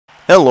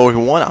Hello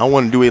everyone, I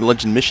want to do a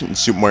legend mission in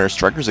Super Mario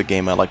Strikers, a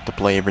game I like to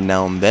play every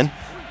now and then.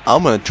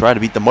 I'm going to try to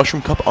beat the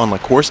Mushroom Cup on,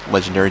 of course,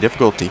 legendary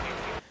difficulty.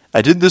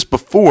 I did this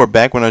before,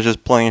 back when I was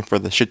just playing for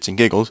the shits and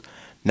giggles.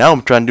 Now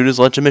I'm trying to do this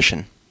legend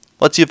mission.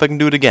 Let's see if I can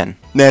do it again.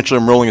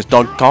 Naturally, I'm rolling as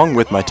Donkey Kong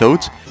with my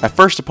Toads. My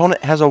first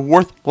opponent has a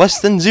worth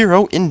less than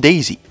 0 in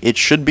Daisy. It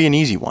should be an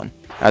easy one.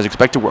 As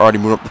expected, we're already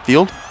moving up the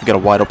field. We got a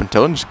wide open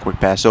Toad and just a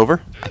quick pass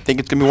over. I think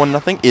it's going to be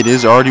 1-0. It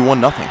is already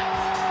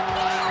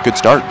 1-0. Good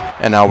start.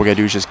 And now what we're going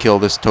to do is just kill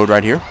this Toad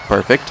right here.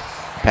 Perfect.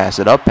 Pass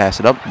it up,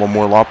 pass it up. One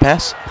more lob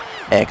pass.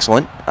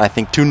 Excellent. I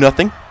think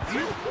 2-0.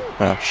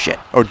 Oh, shit.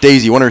 Oh,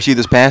 Daisy, you want to receive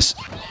this pass?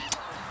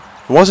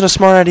 It wasn't a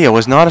smart idea. It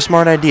was not a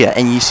smart idea.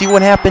 And you see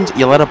what happens?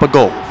 You let up a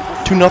goal.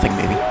 2-0,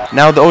 maybe.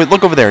 Now, oh,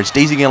 look over there. It's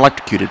Daisy getting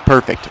electrocuted.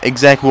 Perfect.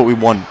 Exactly what we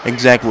want.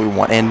 Exactly what we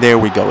want. And there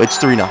we go. It's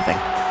 3-0.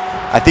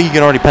 I think you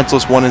can already pencil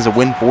this one as a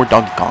win for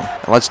Donkey Kong.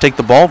 Now, let's take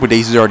the ball.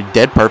 Daisy's already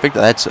dead. Perfect.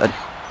 That's a...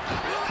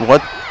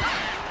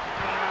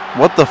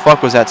 What the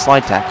fuck was that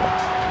slide tackle?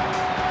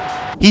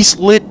 He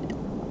slid...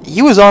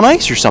 He was on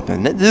ice or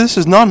something. This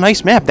is not an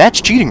ice map. That's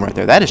cheating right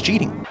there. That is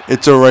cheating.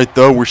 It's alright,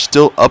 though. We're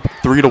still up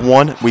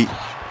 3-1.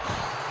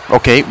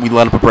 Okay, we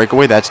let up a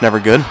breakaway. That's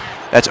never good.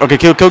 That's... Okay,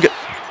 kill.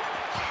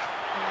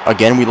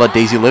 Again, we let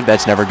Daisy live.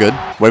 That's never good.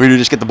 What do we do?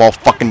 Just get the ball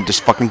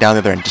just fucking down the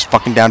other end. Just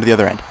fucking down to the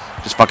other end.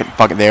 Just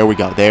fucking. There we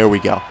go. There we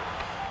go.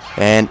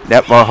 And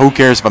that. Well, who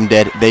cares if I'm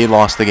dead? They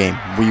lost the game.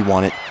 We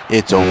won it.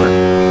 It's over.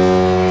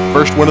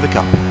 First win of the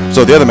cup.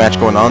 So the other match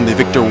going on, the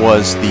victor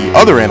was the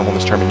other animal in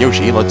this tournament,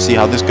 Yoshi. Let's see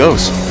how this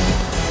goes.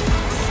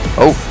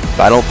 Oh,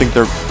 I don't think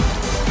they're...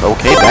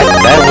 Okay,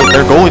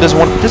 their goalie doesn't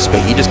want to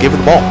participate. He just gave her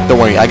the ball. Don't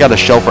worry, I got a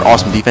shell for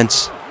awesome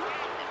defense.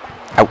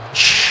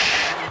 Ouch.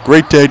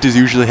 Great tactics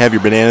usually have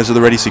your bananas at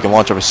the ready so you can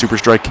launch off a super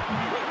strike.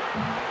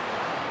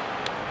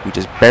 We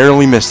just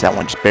barely missed that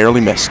one. Just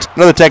barely missed.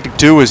 Another tactic,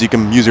 too, is you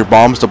can use your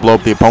bombs to blow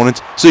up the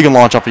opponents so you can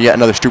launch off yet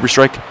another super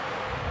strike.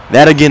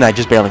 That, again, I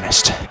just barely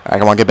missed. Alright,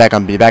 come on, get back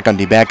on D. Back on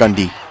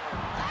D.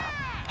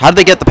 How did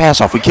they get the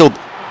pass off? We killed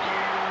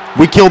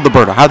the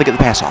birdo. How did they get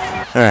the pass off?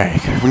 Alright,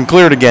 we can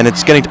clear it again.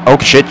 It's getting... Oh,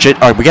 shit.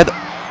 Alright, we got the...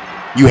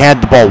 You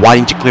had the ball. Why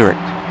didn't you clear it?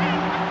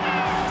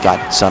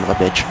 God, son of a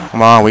bitch.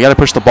 Come on, we gotta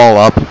push the ball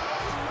up.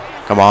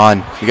 Come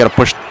on. We gotta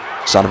push...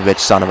 Son of a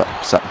bitch,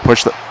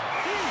 push the...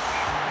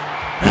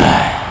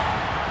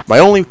 My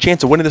only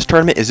chance of winning this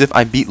tournament is if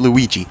I beat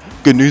Luigi.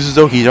 Good news is,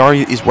 though,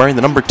 he's wearing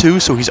the number 2,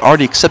 so he's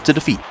already accepted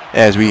defeat.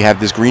 As we have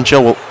this green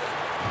shell, we'll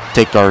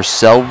take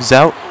ourselves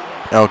out.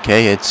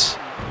 Okay, it's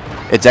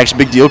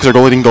actually a big deal because our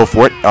goalie didn't go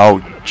for it.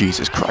 Oh,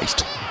 Jesus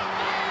Christ.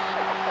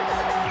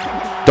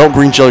 Don't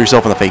green shell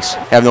yourself in the face.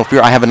 Have no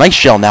fear. I have a nice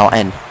shell now,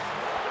 and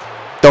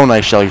don't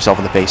nice shell yourself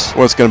in the face.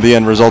 What's going to be the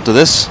end result of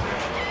this?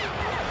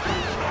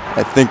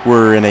 I think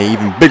we're in an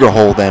even bigger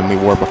hole than we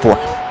were before.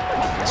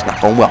 It's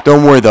not going well.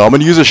 Don't worry, though. I'm going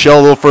to use a shell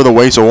a little further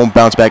away so it won't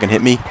bounce back and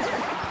hit me.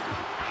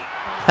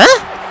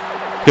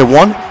 Huh? Okay,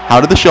 1,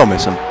 how did the shell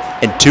miss him?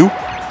 And 2,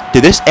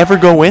 did this ever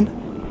go in?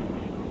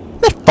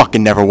 That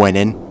fucking never went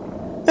in.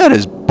 That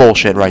is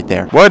bullshit right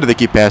there. Why do they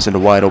keep passing to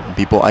wide open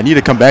people? I need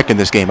to come back in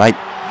this game.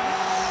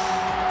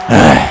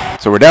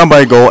 So we're down by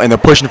a goal, and they're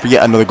pushing for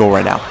yet another goal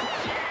right now.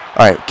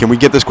 Alright, can we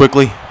get this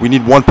quickly? We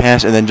need one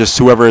pass, and then just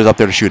whoever is up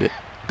there to shoot it.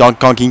 Donkey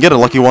Kong, can you get a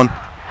lucky one?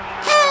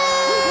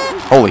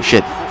 Holy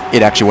shit.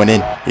 It actually went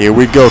in. Here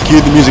we go.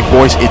 Cue the music,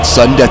 boys. It's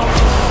sudden death.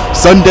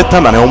 Sudden death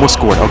time, and I almost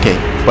scored. Okay,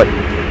 but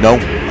no.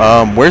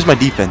 Where's my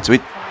defense?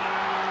 Wait.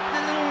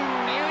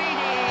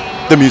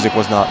 The music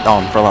was not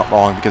on for that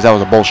long because that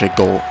was a bullshit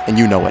goal, and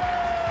you know it.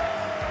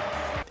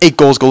 8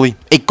 goals, goalie.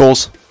 8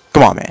 goals.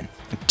 Come on, man.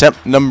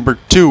 Attempt number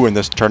 2 in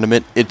this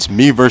tournament. It's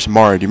me versus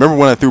Mario. Do you remember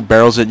when I threw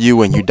barrels at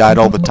you and you died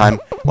all the time?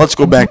 Let's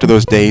go back to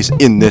those days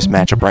in this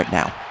matchup right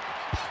now.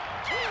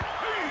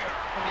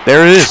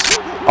 There it is.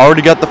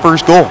 Already got the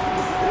first goal.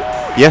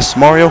 Yes,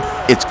 Mario,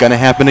 it's gonna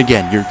happen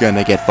again. You're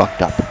gonna get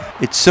fucked up.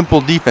 It's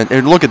simple defense.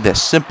 Look at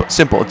this.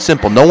 Simple. It's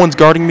simple. No one's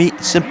guarding me.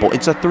 Simple.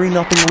 It's a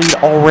 3-0 lead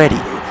already.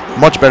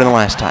 Much better than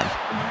last time.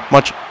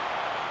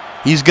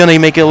 He's gonna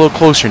make it a little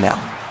closer now.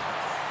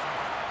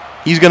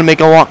 He's gonna make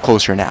it a lot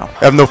closer now.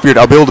 I have no fear.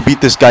 I'll be able to beat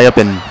this guy up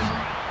and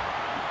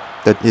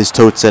his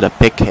Toad set a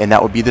pick, and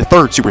that would be the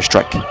 3rd super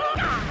strike.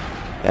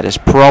 That is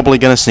probably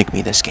gonna sink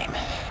me this game.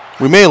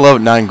 We may have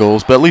allowed 9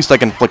 goals, but at least I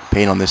can inflict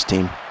pain on this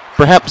team.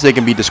 Perhaps they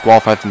can be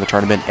disqualified from the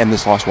tournament, and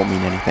this loss won't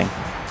mean anything.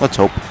 Let's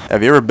hope.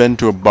 Have you ever been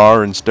to a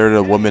bar and stared at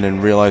a woman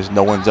and realized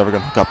no one's ever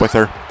going to hook up with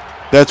her?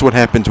 That's what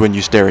happens when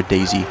you stare at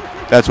Daisy.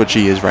 That's what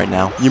she is right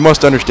now. You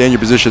must understand your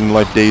position in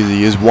life,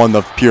 Daisy, is one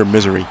of pure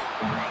misery.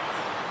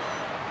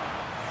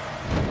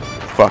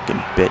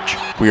 Fucking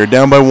bitch. We are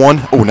down by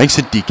 1. Oh, nice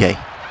hit, DK.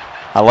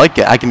 I like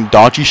it. I can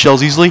dodge these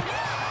shells easily.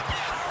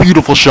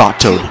 Beautiful shot,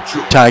 Toad.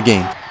 Tie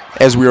game.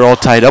 As we are all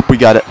tied up, we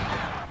got it.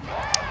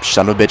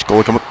 Son of a bitch,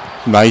 goalie, come on.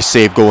 Nice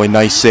save, goalie.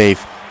 Nice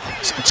save.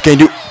 Can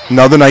you do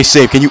another nice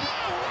save? Can you?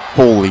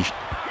 Holy.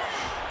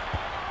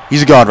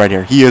 He's a god right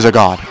here. He is a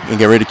god. And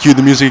get ready to cue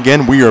the music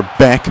again. We are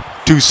back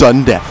to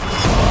sudden death.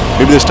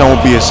 Maybe this time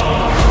won't be as... Oh,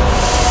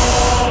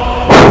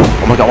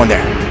 I got one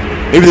there.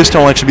 Maybe this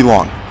time will actually be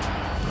long.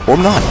 Or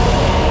not.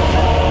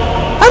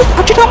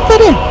 How'd you not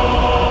fit in?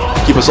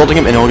 Keep assaulting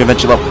him and he'll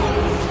eventually let...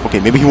 Okay,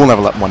 maybe he will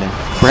never let one in.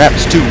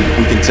 Perhaps, too,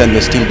 we can send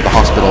this team to the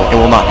hospital and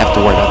we'll not have to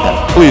worry about them.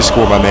 Please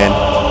score, my man.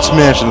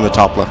 Smash it in the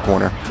top left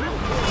corner.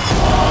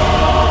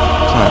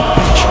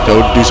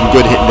 Toad, do some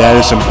good hitting. That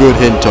is some good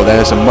hitting, Toad. That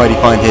is some mighty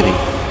fine hitting.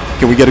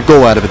 Can we get a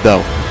goal out of it,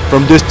 though?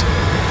 From distance.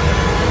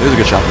 There's a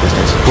good shot from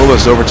distance. Pull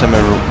this over 10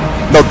 minute rule.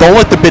 No, don't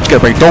let the bitch get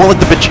a break. Don't let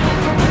the bitch...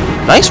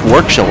 Nice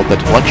work, Shovel, the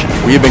deflection.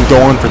 We have been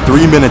going for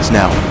 3 minutes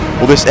now.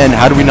 Will this end?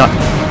 How do we not...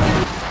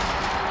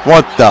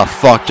 What the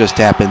fuck just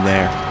happened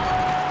there?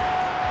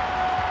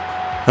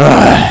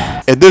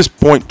 At this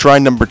point, try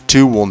number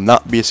 2 will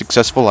not be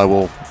successful. I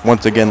will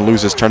once again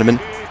lose this tournament.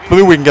 But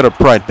maybe we can get our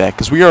pride back,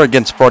 because we are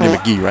against Farty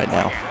McGee right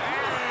now.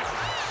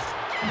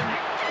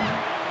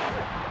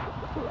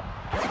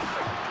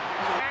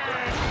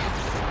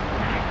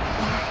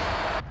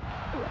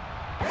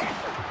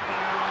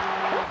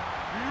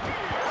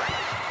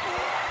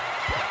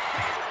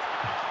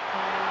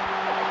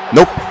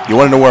 Nope. You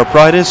want to know where our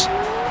pride is?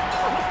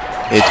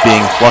 It's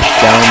being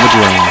flushed down the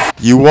drain.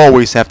 You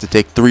always have to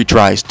take 3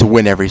 tries to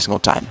win every single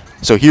time.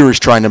 So here is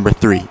try number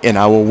 3, and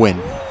I will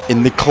win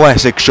in the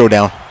classic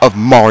showdown of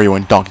Mario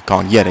and Donkey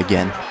Kong yet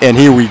again. And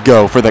here we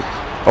go for the...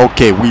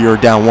 Okay, we are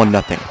down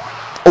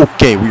 1-0.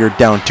 Okay, we are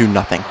down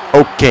 2-0.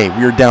 Okay,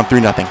 we are down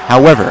 3-0.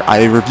 However,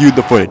 I reviewed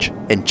the footage,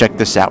 and check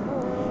this out.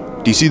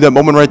 Do you see that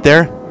moment right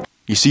there?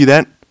 You see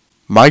that?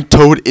 My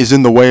Toad is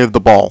in the way of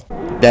the ball.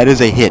 That is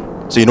a hit.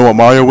 So you know what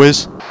Mario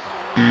is?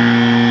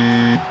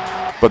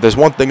 But there's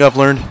one thing I've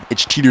learned,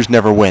 it's cheaters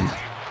never win.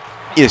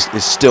 It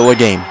is still a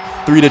game.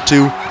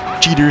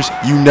 3-2, cheaters,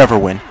 you never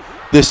win.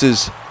 This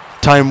is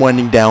time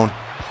winding down,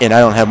 and I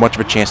don't have much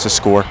of a chance to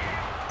score.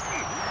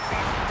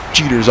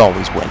 Cheaters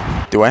always win.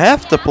 Do I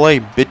have to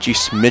play bitchy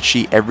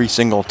smitchy every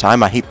single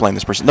time? I hate playing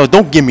this person. No,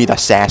 don't give me the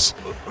sass.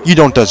 You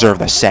don't deserve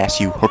the sass,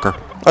 you hooker.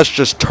 Let's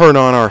just turn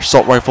on our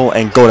assault rifle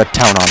and go to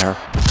town on her.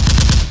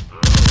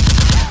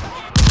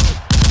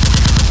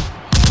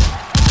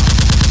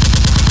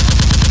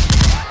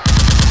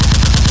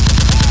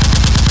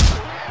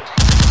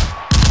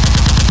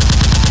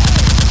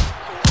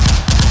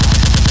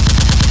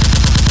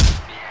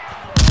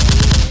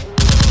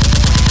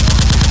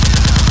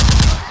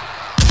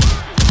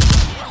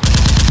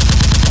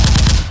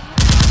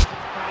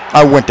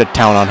 I went to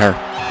town on her.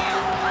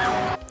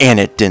 And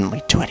it didn't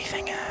lead to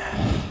anything.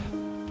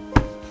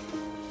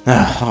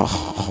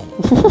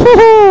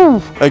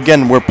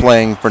 Again, we're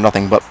playing for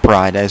nothing but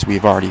pride, as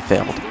we've already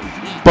failed.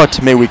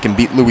 But maybe we can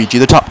beat Luigi,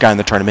 the top guy in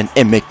the tournament,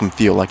 and make him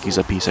feel like he's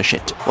a piece of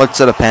shit. Let's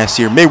set a pass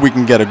here. Maybe we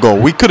can get a goal.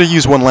 We could have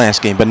used one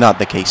last game, but not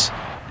the case.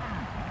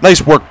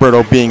 Nice work,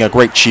 Berto, being a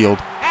great shield.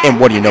 And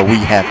what do you know? We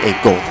have a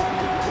goal.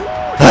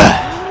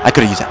 I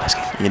could have used that last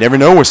game. You never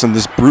know, with some of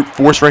this brute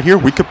force right here,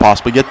 we could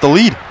possibly get the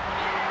lead.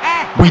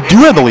 We do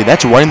have the lead.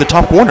 That's right in the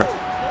top corner.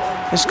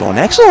 This is going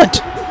excellent.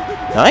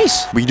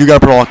 Nice. We do got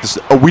to block this.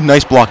 Oh, we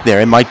nice block there.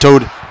 And my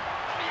Toad.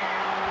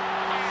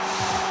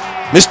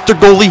 Mr.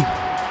 Goalie,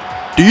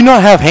 do you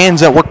not have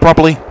hands that work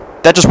properly?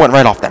 That just went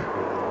right off them.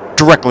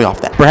 Directly off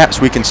that. Perhaps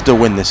we can still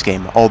win this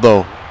game.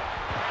 Although.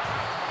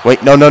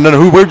 Wait, no.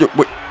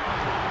 Wait.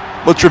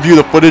 Let's review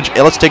the footage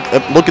and let's take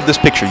a look at this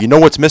picture. You know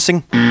what's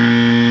missing?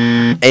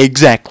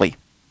 Exactly.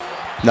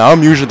 Now,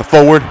 I'm usually the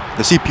forward.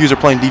 The CPUs are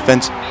playing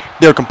defense.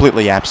 They're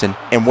completely absent.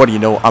 And what do you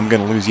know? I'm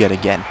going to lose yet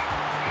again.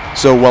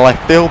 So, while I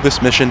failed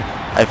this mission,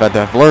 I've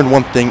learned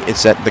one thing.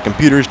 It's that the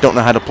computers don't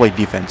know how to play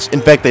defense. In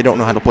fact, they don't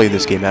know how to play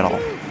this game at all.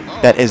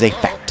 That is a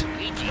fact.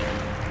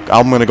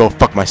 I'm going to go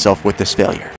fuck myself with this failure.